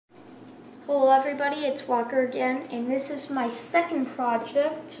Hello everybody, it's Walker again, and this is my second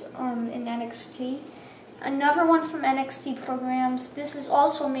project in NXT. Another one from NXT Programs. This is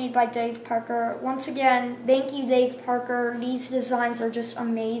also made by Dave Parker. Once again, thank you Dave Parker. These designs are just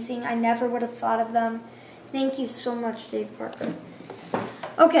amazing. I never would have thought of them. Thank you so much, Dave Parker.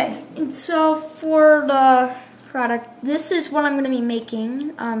 Okay, and so for the product, this is what I'm going to be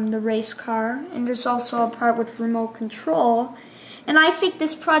making, the race car, and there's also a part with remote control. And I think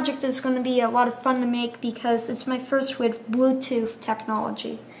this project is going to be a lot of fun to make because it's my first with Bluetooth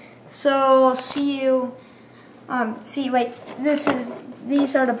technology. So I'll see you. These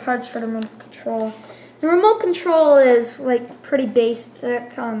are the parts for the remote control. The remote control is like pretty basic.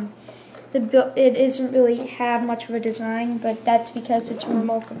 It doesn't really have much of a design, but that's because it's a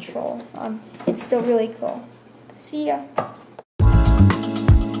remote control. It's still really cool. See ya.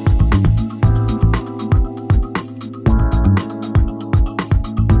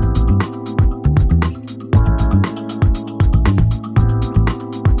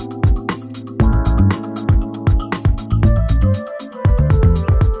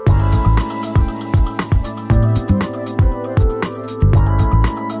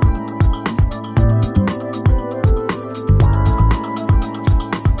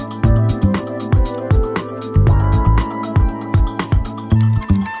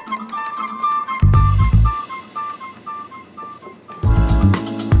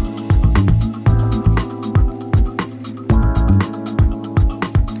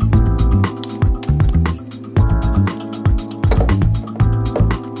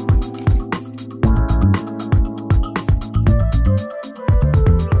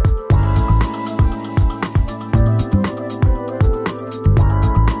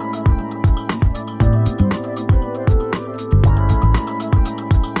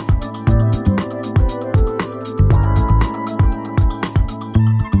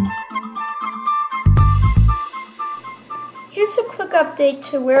 Here's a quick update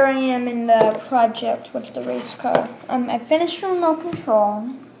to where I am in the project with the race car. I finished the remote control.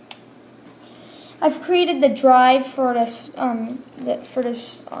 I've created the drive for this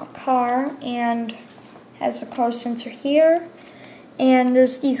car, and has a car sensor here. And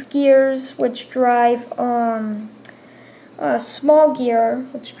there's these gears which drive a small gear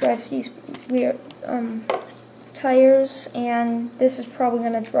which drives these weird tires, and this is probably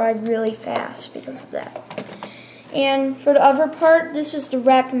going to drive really fast because of that. And for the other part, this is the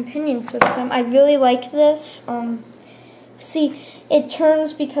rack and pinion system. I really like this. See, it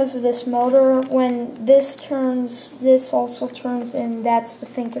turns because of this motor. When this turns, this also turns, and that's the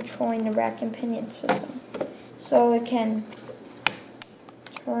thing controlling the rack and pinion system. So it can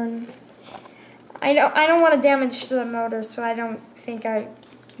turn. I don't want to damage the motor, so I don't think I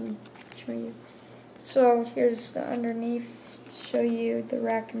can show you. So here's the underneath to show you the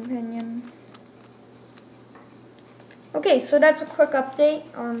rack and pinion. Okay, so that's a quick update.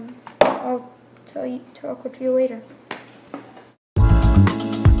 I'll talk with you later.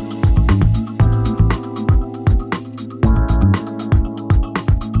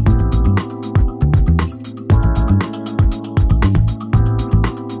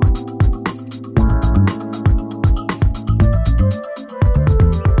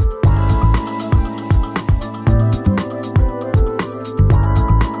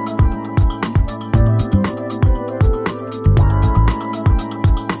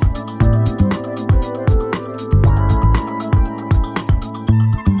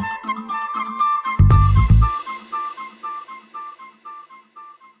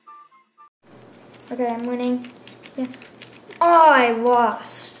 Okay, I'm winning. Yeah. Oh, I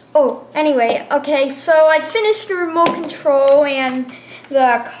lost. Oh, anyway, okay, so I finished the remote control and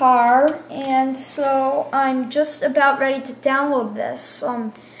the car, and so I'm just about ready to download this.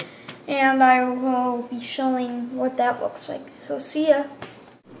 And I will be showing what that looks like. So see ya.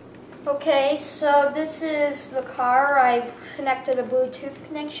 Okay, so this is the car. I've connected a Bluetooth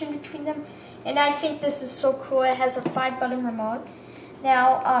connection between them, and I think this is so cool. It has a 5-button remote.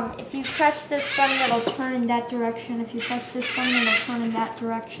 Now, if you press this button, it'll turn in that direction. If you press this button, it'll turn in that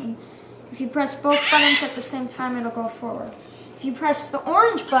direction. If you press both buttons at the same time, it'll go forward. If you press the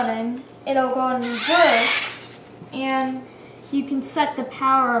orange button, it'll go in reverse, and you can set the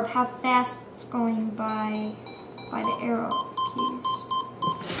power of how fast it's going by the arrow keys.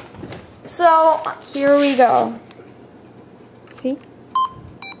 So, here we go. See?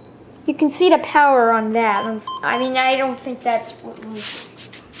 You can see the power on that. I mean, I don't think that's what was...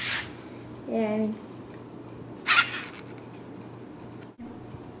 Yeah, I mean...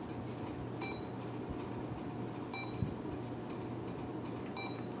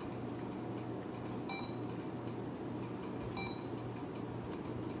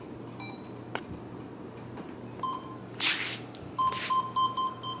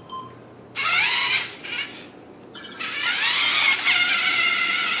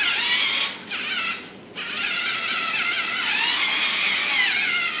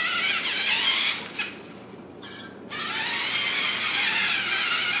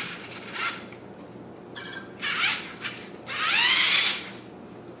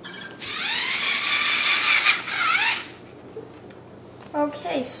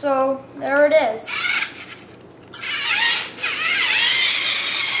 Okay, so there it is.